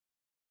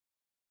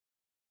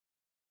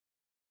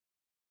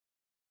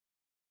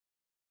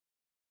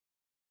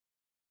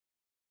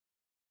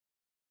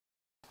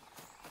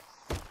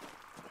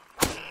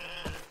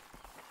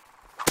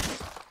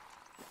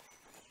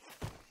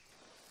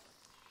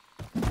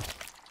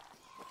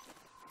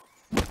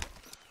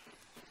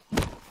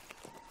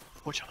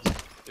Watch out,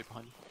 they're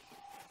behind you.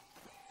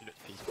 You look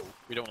peaceful.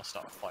 We don't want to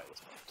start a fight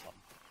this time.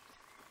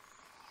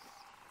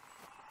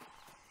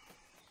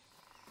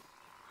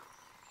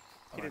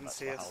 He didn't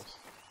see us.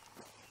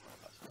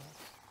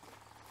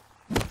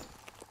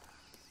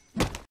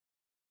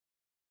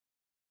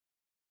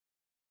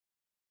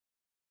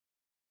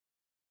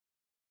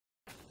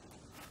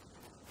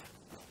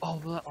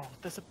 Oh,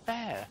 there's a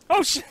bear!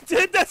 Oh shit,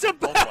 dude, that's a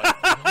bear! Oh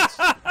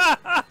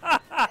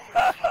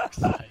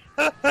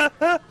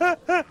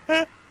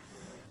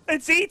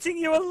it's eating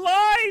you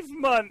alive,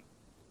 man!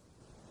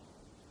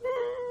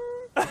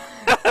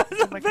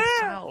 Didn't make a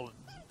sound.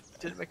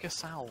 Didn't make a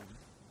sound.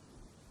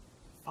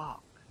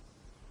 Fuck.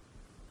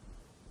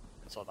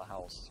 Inside the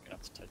house. You're gonna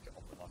have to take it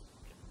off the knife.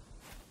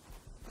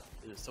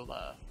 Is it still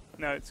there?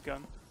 No, it's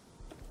gone.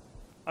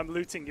 I'm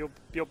looting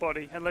your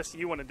body, unless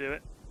you want to do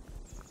it.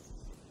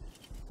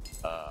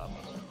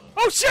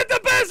 Oh shit, the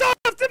bear's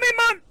after me,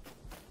 man!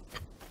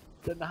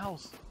 Get in the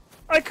house.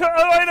 I can't.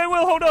 Oh, I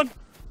will. Hold on.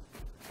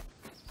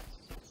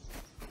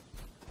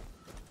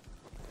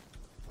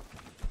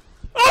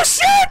 Oh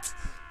shit!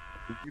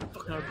 You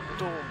fucking open the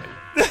door, mate.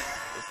 There's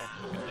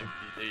nothing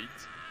you need.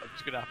 I'm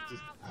just gonna have to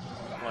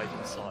hide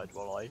inside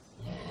while I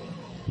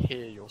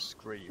hear your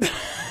scream.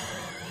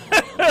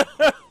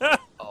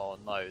 Oh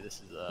no,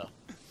 this is a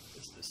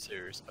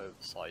serious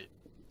oversight.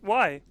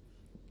 Why?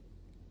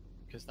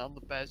 Because now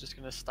the bear's just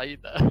gonna stay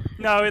there.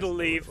 No, it'll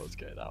leave. Let's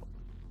get it out.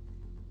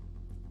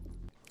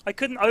 I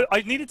couldn't.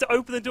 I needed to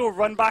open the door,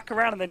 run back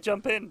around, and then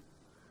jump in.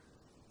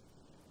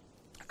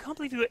 I can't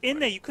believe you were in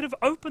there. You could have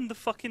opened the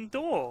fucking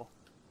door.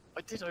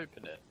 I did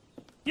open it.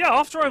 Yeah,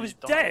 after I was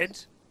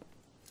dead.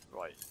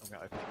 Right, I'm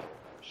gonna open the door.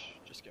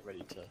 Just get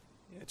ready to.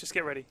 Yeah, just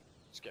get ready.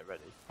 Just get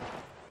ready.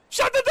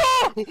 Shut the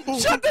door!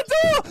 Shut the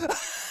door!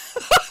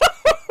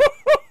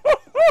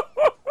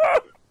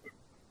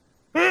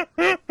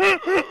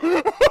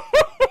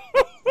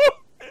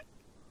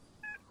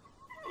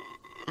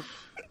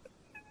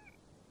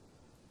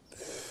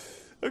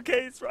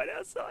 Okay, it's right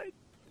outside.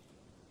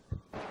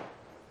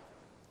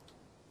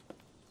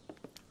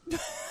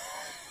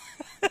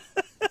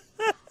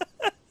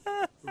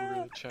 We're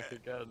gonna check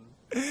again.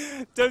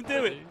 Don't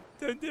do it.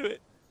 Don't do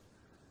it.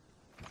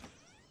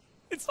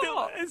 It's still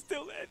there. It's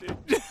still there, dude.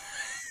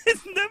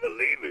 It's never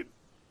leaving.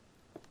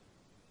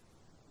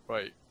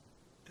 Right.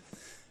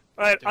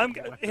 Right, I'm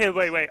here.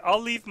 Wait.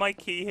 I'll leave my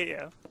key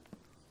here.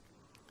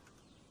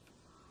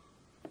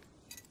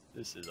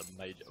 This is a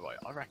major. Right,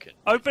 I reckon.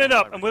 Open it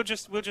up, and we'll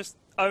just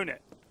own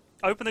it.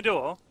 Open the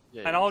door,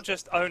 yeah, and I'll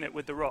just own it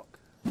with the rock.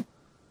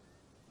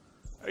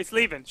 It's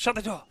leaving. Shut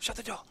the door. Shut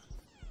the door.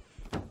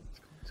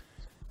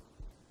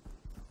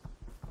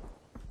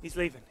 He's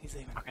leaving. He's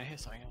leaving. I can hear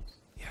something else.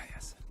 Yeah,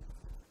 yes.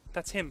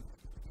 That's him.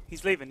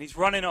 He's leaving. He's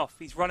running off.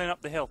 He's running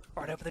up the hill.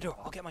 Alright, open the door.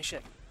 I'll get my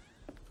shit.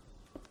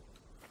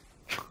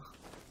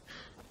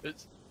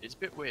 It's a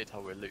bit weird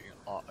how we're looting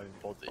our own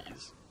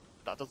bodies.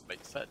 That doesn't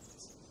make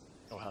sense.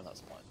 Oh, hell,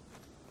 that's mine.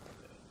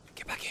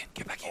 Get back in.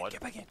 Get back in. Oh,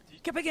 Get back in.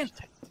 Get back in.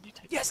 Did you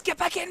take Yes, get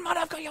back in, man.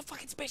 I've got your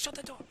fucking space. Shut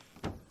the door.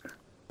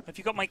 Have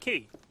you got my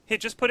key? Here,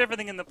 just put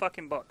everything in the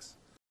fucking box.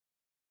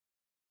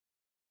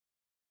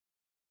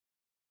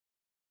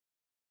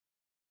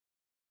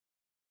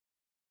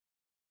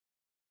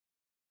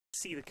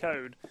 See the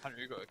code. Haven't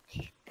we got to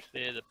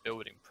clear the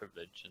building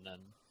privilege and then...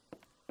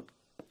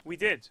 We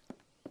did.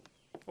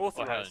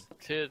 Authorize. Oh, hang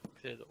on.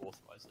 Clear the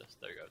authorized list.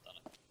 There we go, done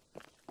it.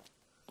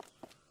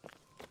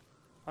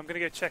 I'm gonna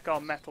go check our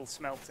metal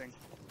smelting.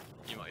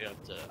 You might be able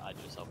to add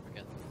yourself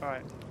again.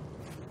 Alright.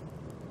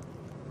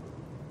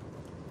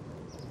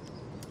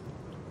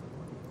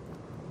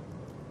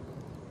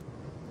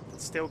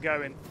 It's still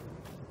going.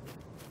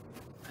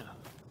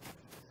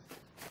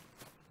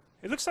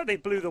 It looks like they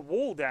blew the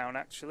wall down,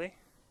 actually.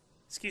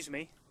 Excuse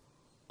me.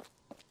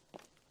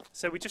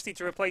 So we just need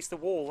to replace the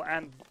wall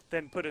and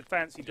then put a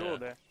fancy door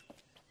there.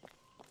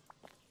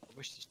 I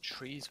wish these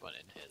trees went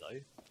in here, though.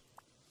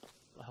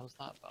 What the hell's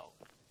that about?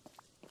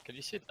 Can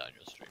you see it down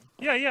your stream?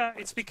 Yeah.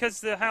 It's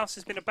because the house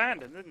has been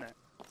abandoned, isn't it?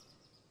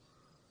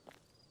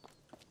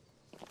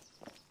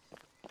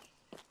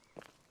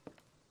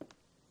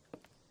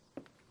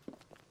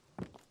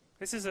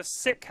 This is a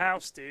sick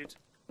house, dude.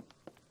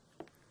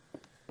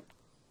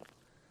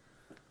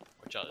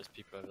 Watch out, there's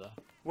people over there.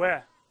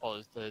 Where?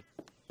 Oh, they're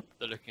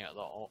looking at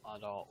our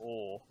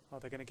ore. Oh,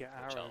 they're gonna get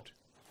Watch arrowed. out.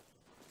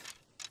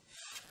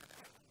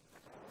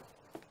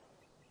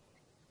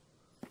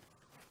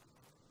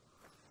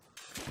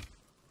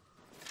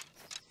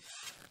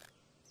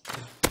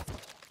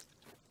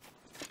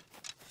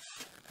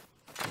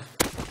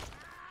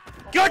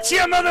 Gotcha,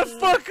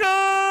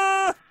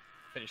 motherfucker!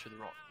 Finish with the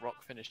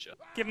rock finisher.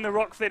 Give him the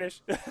rock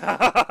finish.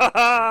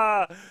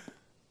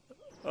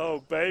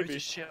 Oh, baby. Loads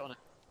of shit on it.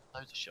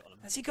 Loads of shit on him.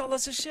 Has he got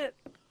lots of shit?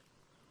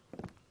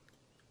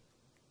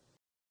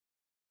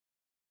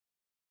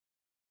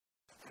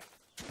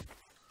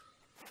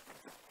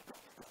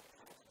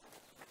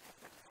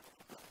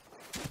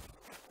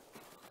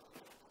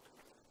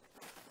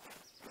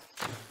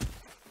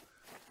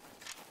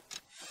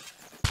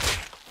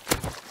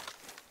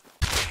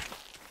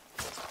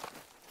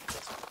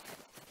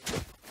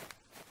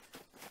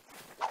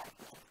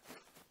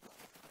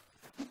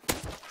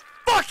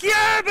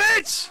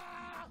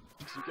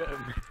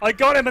 I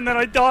got him and then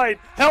I died.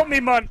 Help me,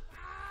 man.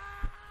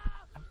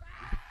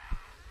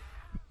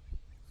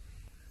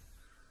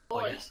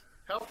 Boys,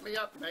 help me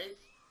up, mate.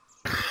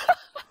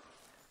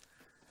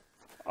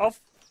 I'll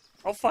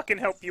fucking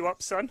help you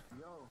up, son.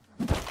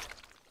 Help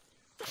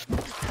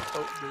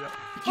me up.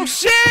 Oh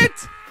shit!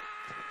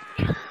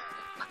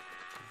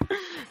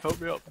 Help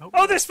me up.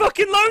 Oh, there's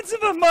fucking loads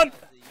of them, man.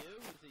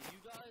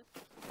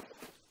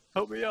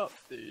 Help me up,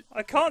 dude.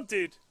 I can't,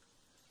 dude.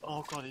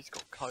 Oh god, he's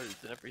got codes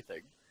and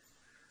everything.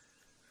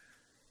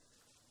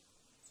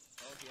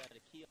 Oh, he had a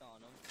key on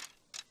him.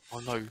 Oh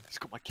no, he's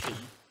got my key.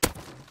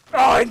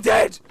 Oh, I'm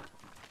dead.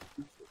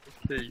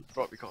 Key.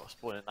 Right, we got a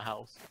spawn in the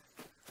house.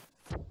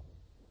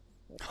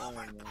 Oh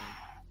man.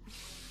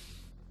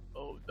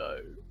 Oh no.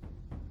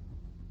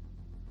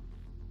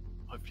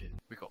 Hopefully,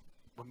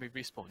 when we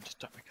respawn, just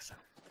don't make a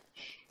sound.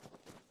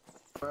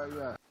 Where are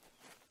you at?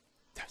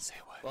 Don't say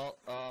a word.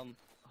 Well,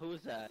 who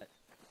is that?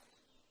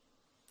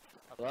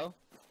 Hello?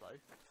 Hello?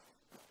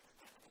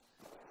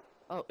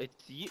 Oh,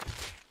 it's you.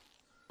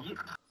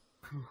 It's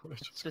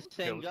It's the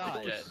same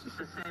guy.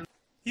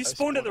 You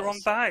spawned at the wrong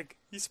bag.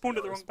 You spawned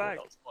at the wrong bag.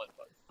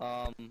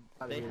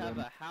 They have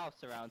a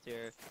house around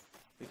here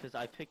because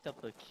I picked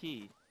up a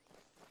key.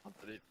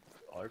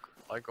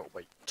 I got to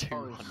wait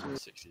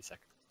 260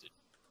 seconds, dude.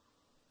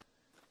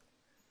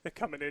 They're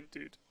coming in,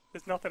 dude.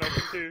 There's nothing I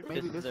can do.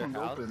 Maybe This is this their one's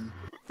house? open.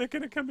 They're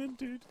gonna come in,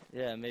 dude.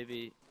 Yeah,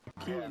 maybe.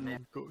 Key,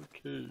 I've got a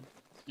key.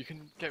 You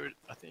can get rid.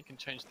 I think you can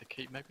change the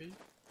key, maybe.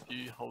 If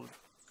you hold.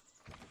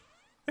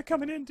 They're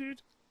coming in,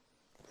 dude.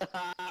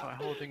 Try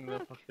holding the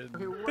fucking.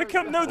 Okay, They're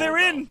coming. No, they're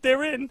in.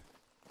 They're in.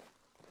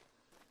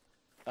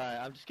 Alright,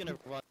 I'm just gonna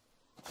run.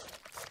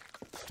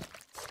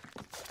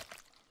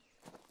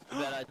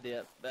 Bad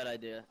idea. Bad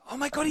idea. Oh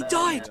my god, he Bad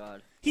died.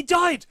 God. He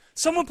died.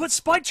 Someone put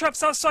spike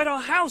traps outside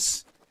our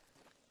house.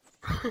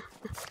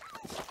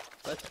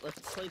 Let's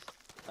place.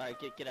 Alright,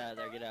 get out of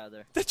there. Get out of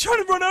there. They're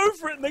trying to run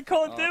over it and they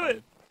can't do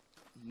it.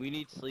 We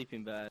need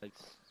sleeping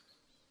bags.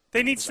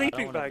 They need 'Cause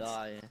sleeping I don't wanna bags.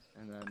 die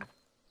and then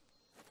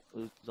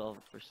lose all of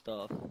our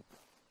stuff.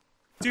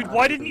 Dude,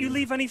 why didn't you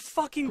leave any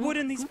fucking wood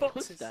in these Who puts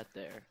boxes? that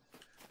there?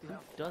 Who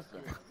does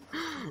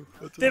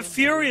that? They're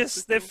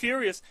furious. They're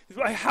furious.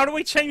 How do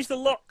we change the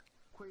lock?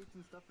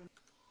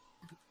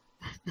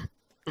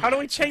 How do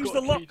we change You've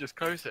the got a lock? key, just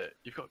close it.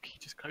 You've got a key,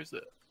 just close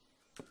it.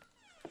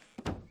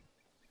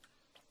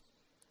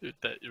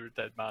 You're a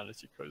dead man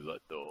as you close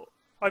that door.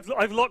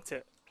 I've locked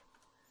it.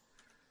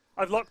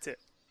 I've locked it.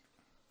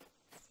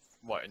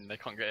 What? And they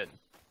can't get in.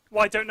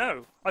 Well, I don't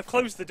know. I've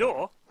closed the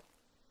door.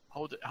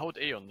 Hold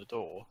E on the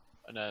door,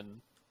 and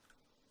then.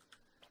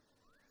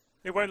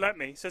 It won't let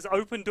me. It says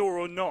open door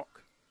or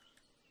knock.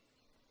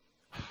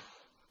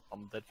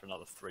 I'm dead for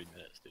another 3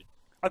 minutes, dude.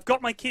 I've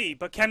got my key,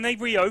 but can they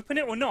reopen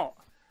it or not?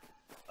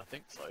 I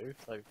think so.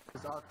 So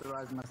Just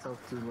authorize myself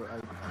to be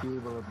able to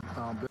build.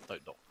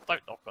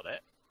 don't knock on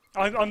it.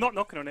 I'm not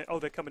knocking on it. Oh,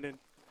 they're coming in.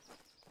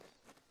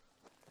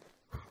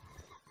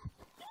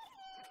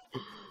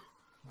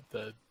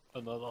 Dead.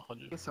 Another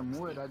 100. Get some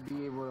wood, I'd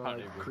be able to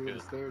Apparently like, we're create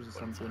good stairs or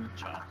when it's on something.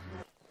 chat.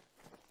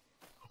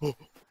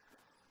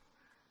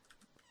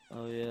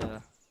 Oh yeah.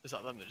 Is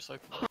that them that just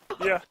opened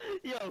it? Yeah.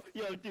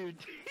 Yo, dude,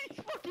 he's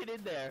fucking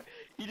in there.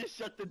 He just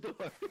shut the door.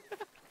 Got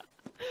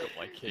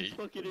my key. He's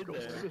fucking in Got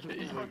there. my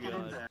key.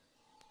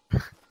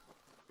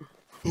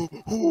 Oh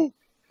my god.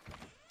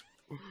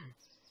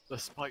 The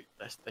spike.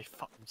 They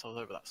fucked themselves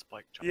over that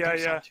spike trap. Yeah, Don't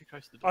yeah. stand too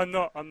close to the door.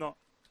 I'm not.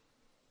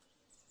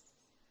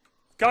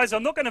 Guys,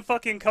 I'm not gonna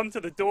fucking come to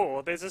the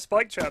door. There's a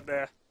spike trap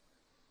there.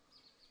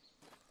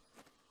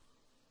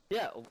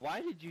 Yeah,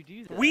 why did you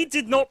do that? We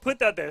did not put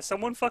that there.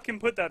 Someone fucking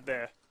put that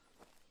there.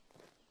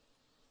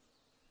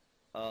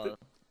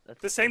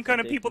 That's The same a kind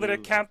of dick people that are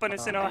move. camping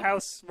us in our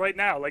house right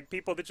now. Like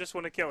people that just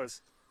want to kill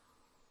us.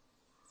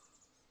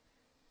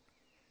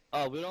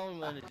 Oh, we don't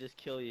want to just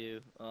kill you.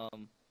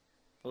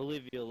 We'll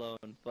leave you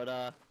alone.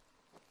 But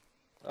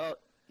oh,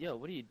 yo,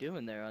 what are you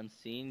doing there,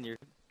 unseen? Your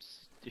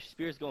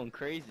spear's going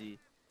crazy.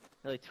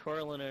 You're like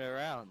twirling it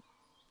around.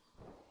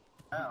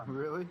 Oh,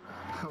 really?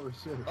 Oh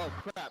shit. Oh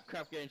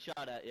crap, getting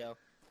shot at, yo.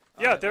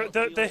 Yeah, Alright,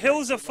 well, the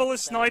hills are full of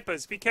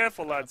snipers. Be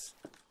careful, lads.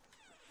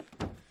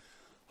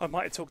 I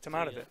might have talked him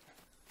out of it.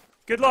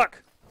 Good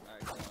luck.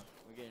 Alright, come on.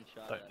 We're getting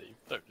shot Don't at. leave.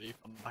 Don't leave.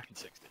 I'm back in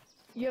 60.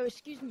 Yo,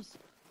 excuse me.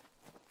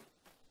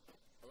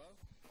 Hello?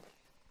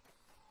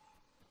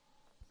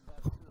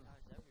 Guys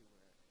everywhere.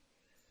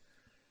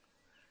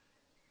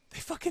 They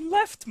fucking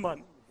left,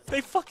 man. They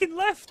fucking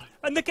left,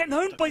 and they're getting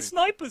owned by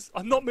snipers.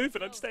 I'm not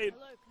moving. I'm staying.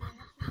 Hello, can I have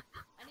some?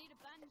 I need a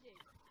bandage.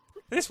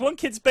 This one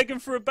kid's begging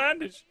for a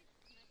bandage.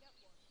 Can I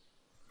get one?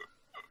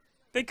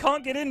 They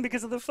can't get in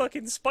because of the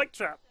fucking spike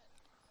trap.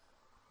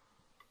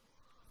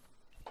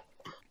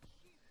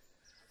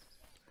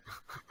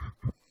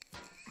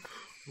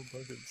 I'm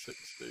back in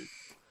 60.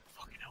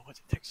 Fucking hell, why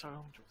does it take so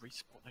long to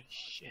respawn those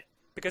shit?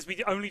 Because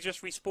we only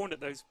just respawned at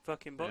those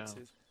fucking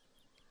boxes.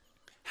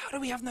 How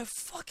do we have no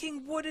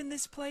fucking wood in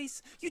this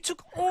place? You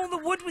took all the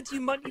wood with you,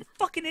 man, you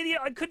fucking idiot.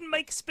 I couldn't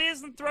make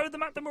spears and throw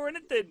them at them or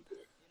anything.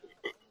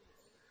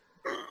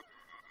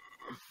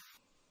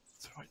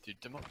 It's alright, dude.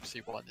 Democracy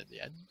won in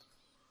the end.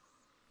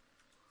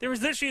 There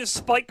is literally a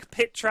spike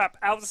pit trap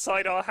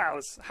outside our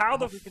house. How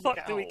the are we gonna fuck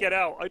get do we out? get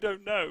out? I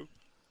don't know.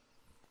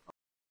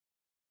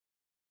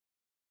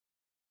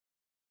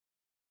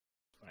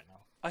 Right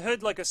now. I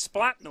heard like a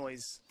splat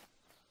noise.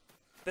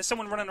 There's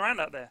someone running around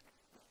out there.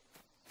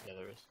 Yeah,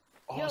 there is.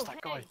 Oh, Yo, it's that hey.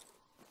 guy.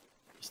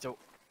 He's still.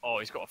 Oh,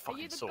 he's got a Are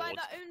fucking you the sword. guy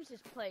that owns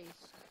this place?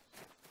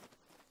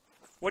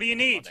 What do you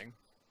need? Running.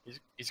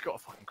 He's got a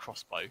fucking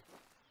crossbow.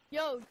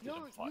 Yo, Didn't you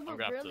fight. were I'm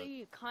gonna have to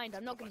really kind.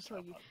 I'm not gonna kill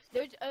you. myself up.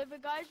 Those other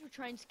guys were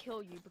trying to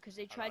kill you because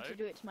they tried to Hello?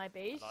 do it to my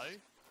base. Hello? Is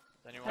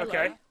anyone Hello?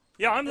 Okay.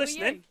 Yeah, I'm Who are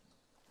listening. you?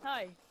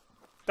 Hi.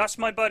 That's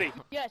my buddy.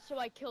 Yeah, so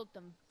I killed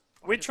them.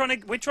 We're trying to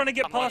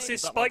get I'm past not-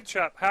 this that spike one-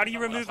 trap. How do you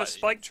that one- remove a that's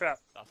spike trap?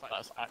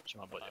 That's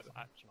actually my body.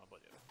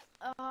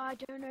 I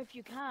don't know if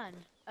you can.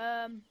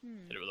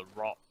 Hit it with a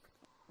rock.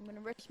 I'm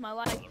gonna risk my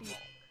life. With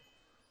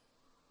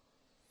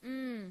a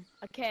rock.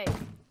 Okay.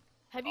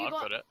 Have you I've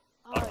got it.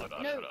 Oh, I've got it,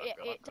 I've no, got it, I've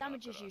got it, it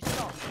damages I've you. got it.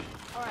 Stop.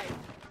 Alright.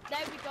 There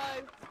we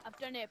go. I've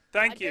done it.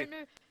 Thank I you. Don't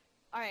know.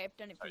 Alright, I've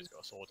done it Oh, for you. he's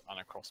got a sword and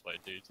a crossbow,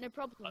 dude. No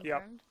problem, Yep.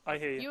 friend. I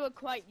hear you.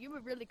 You were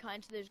really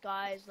kind to those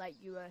guys. Like,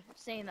 you were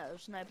saying that there were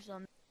snipers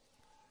on.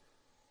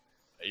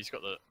 He's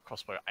got the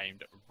crossbow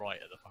aimed right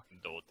at the fucking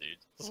door, dude.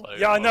 So,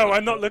 Yeah, I know.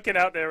 I'm not looking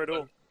out there at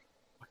all.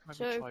 I can maybe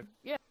So, try.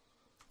 yeah.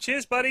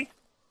 Cheers, buddy.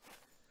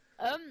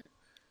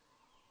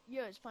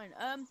 Yeah, it's fine.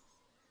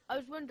 I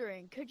was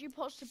wondering, could you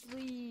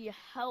possibly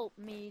help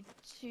me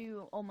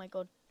to... Oh my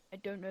god, I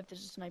don't know if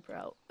there's a sniper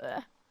out.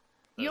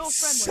 Your friend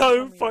was So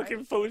telling me, fucking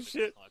right? full of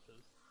shit.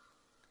 Snipers.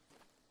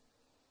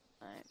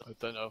 Alright. I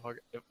don't know if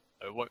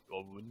I won't. I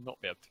will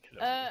not be able to kill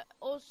him.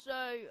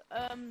 Also,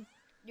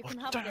 you can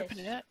have don't this. open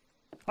it yet.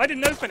 I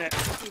didn't open it.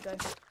 Here you go.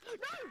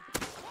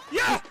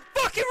 Yeah!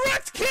 Fucking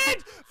rats,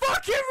 kid!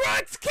 Fucking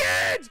rats,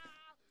 kid!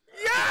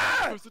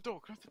 Yeah! Close the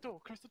door. Close the door.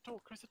 Close the door.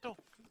 Close the door.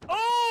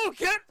 Oh,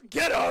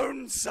 get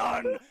on,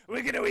 son!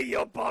 We're gonna eat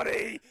your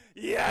body!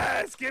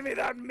 Yes, give me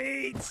that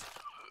meat!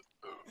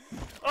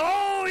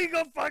 Oh, he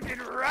got fucking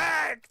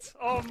wrecked!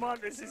 Oh man,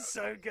 this is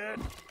so good.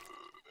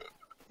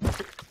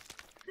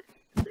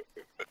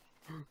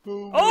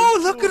 Oh,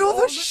 look at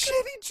all the shit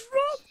he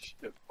dropped!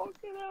 Shit,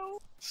 fucking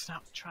hell.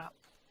 Snap trap.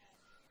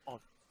 Oh,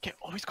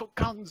 he's got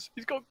guns.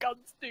 He's got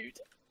guns, dude.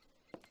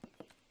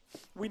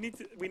 We need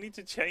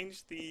to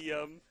change the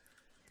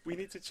we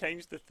need to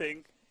change the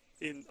thing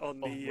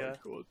on the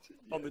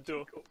on the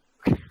door.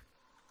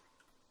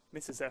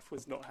 Mrs. F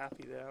was not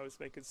happy there. I was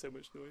making so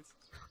much noise.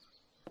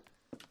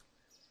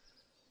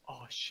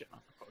 Oh shit,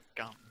 man, I've got a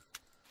gun.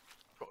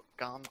 I've got a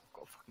gun. I've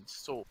got a fucking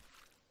sword.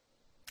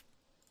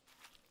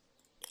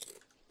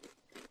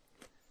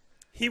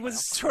 He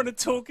was trying to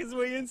talk his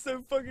way in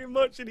so fucking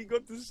much and he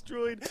got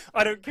destroyed.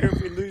 I don't care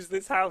if we lose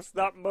this house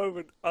that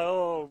moment.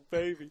 Oh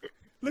baby.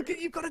 Look at,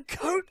 you've got a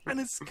coat and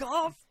a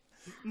scarf.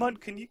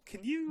 Munt, can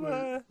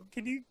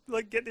you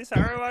like get this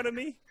arrow out of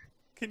me?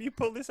 Can you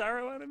pull this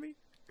arrow out of me?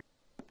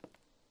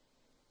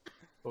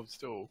 I'm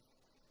still.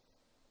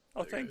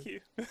 Oh, thank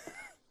you.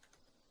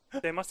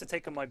 They must have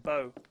taken my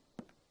bow.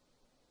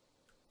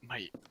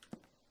 Mate.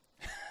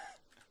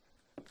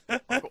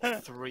 I've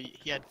got three.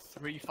 He had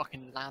 3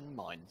 fucking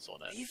landmines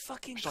on it. Are you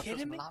fucking Should I put kidding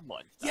some me?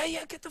 landmines Yeah, down?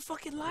 yeah, get the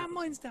fucking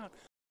landmines down.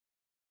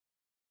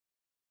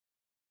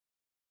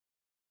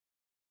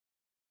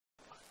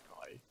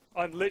 Guy.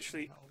 I'm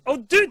literally... Oh,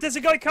 dude, there's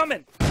a guy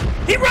coming!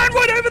 He ran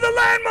right over the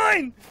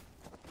landmine!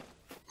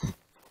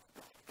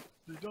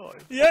 Did he die?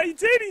 Yeah, he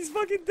did, he's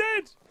fucking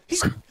dead!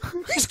 He's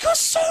got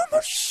so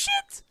much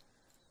shit!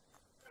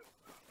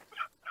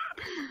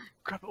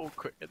 Grab it all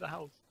quick in the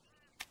house.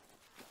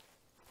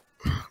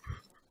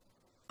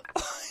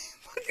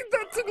 Fucking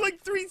that took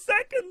like 3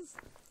 seconds!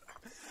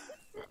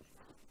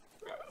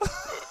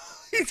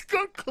 He's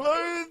got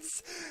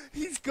clothes,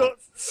 he's got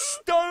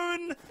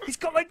stone, he's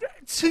got like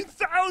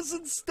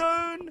 2,000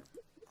 stone!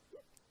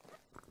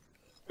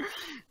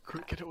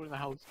 Quick, get it all in the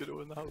house. Get it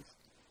all in the house.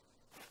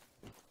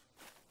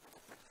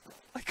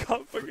 I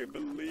can't fucking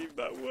believe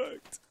that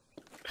worked.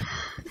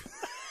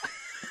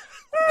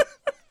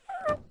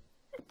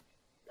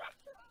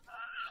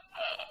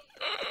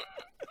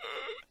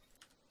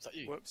 Is that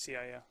you? Whoops,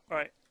 yeah.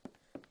 Alright.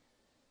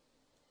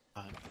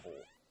 Or Oh,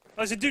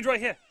 there's a dude right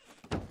here.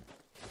 Are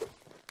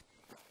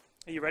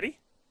you ready?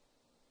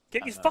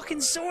 Get your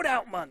fucking sword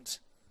out, Munt!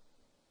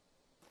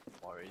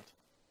 worried.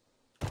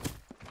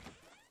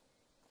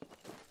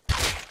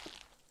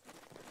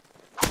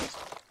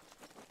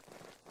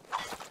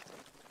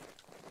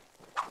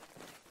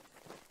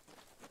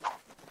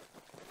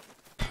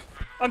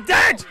 I'm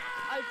dead!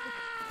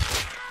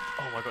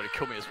 Oh my god, he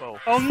killed me as well.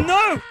 Oh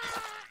no!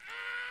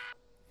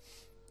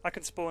 I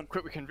can spawn.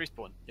 Quick, we can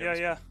respawn.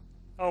 Yeah.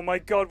 Oh my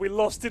god, we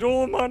lost it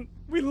all, man!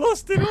 We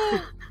lost it all!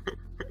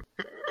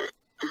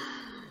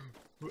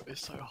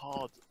 It's so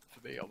hard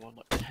for me. I'm on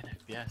like 10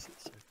 FPS.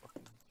 It's so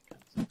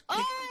fucking.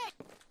 Oh!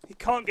 He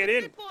can't get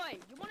in. Good boy,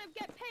 you want to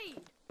get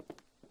paid?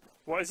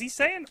 What is he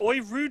saying?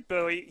 Oi, rude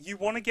boy, you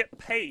want to get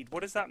paid.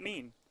 What does that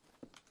mean?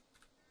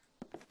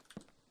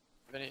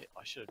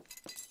 I should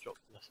have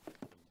dropped less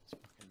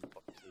fucking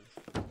boxes.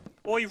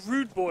 Oi,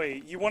 rude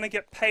boy, you want to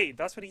get paid.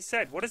 That's what he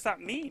said. What does that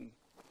mean?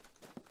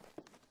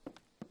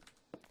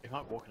 He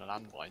might walk in a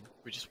landmine.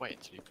 We just wait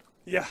until he...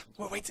 Yeah,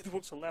 well, wait till he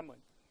walks on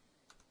landmine.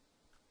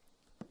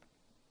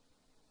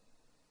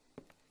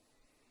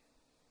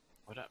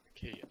 I don't have a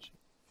key, actually.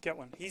 Get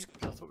one. He's...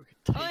 I thought we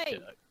could take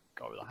Oi. it,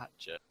 go with a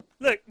hatchet.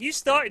 Look, you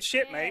started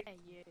shit, mate. Yeah,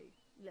 you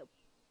little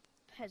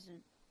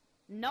peasant.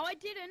 No, I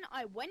didn't.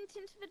 I went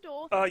into the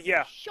door.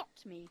 Yeah. Shot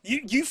me.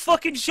 You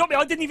fucking shot me.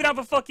 I didn't even have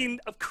a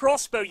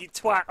crossbow, you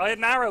twat. I had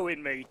an arrow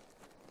in me.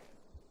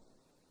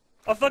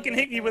 I fucking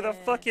hit you with a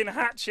fucking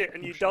hatchet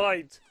and you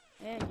died.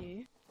 Yeah,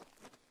 you.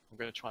 I'm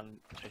gonna try and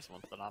chase him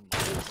onto the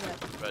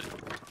landmine. Ready?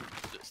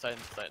 Stay in,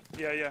 stay in.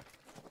 Yeah, yeah.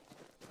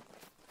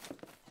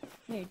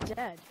 Yeah, you're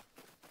dead.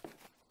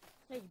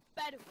 Yeah, you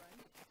better run.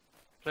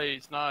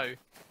 Please, no.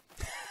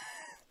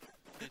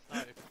 Please,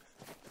 no.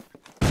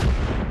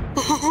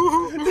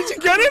 Did you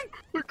get him?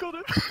 We got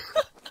him!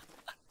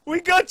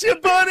 We got you,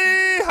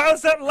 buddy!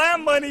 How's that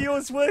landmine of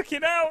yours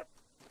working out?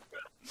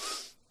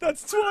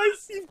 That's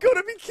twice! You've got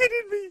to be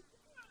kidding me!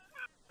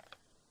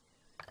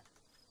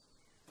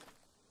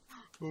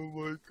 Oh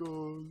my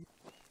god.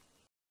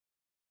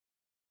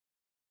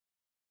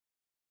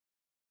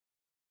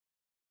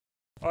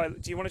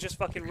 Alright, do you want to just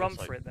fucking run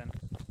for it then?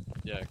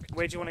 Yeah.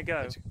 Where do you want to go?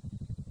 I'm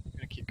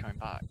gonna keep coming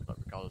back, like,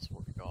 regardless of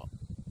what we got.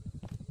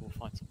 We'll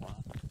find someone.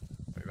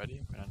 Are you ready?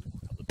 I'm gonna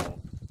look at the door.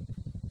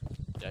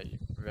 Yeah, you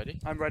ready?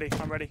 I'm ready,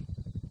 I'm ready.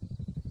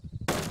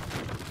 The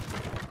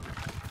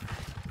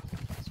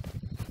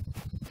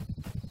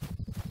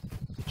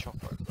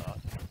chopper over there.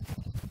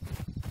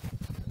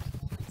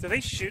 Do they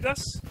shoot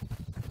us?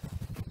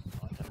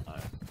 I don't know.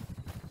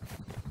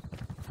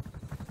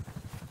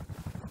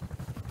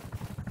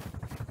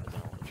 I don't know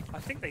what the I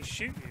think they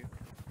shoot you.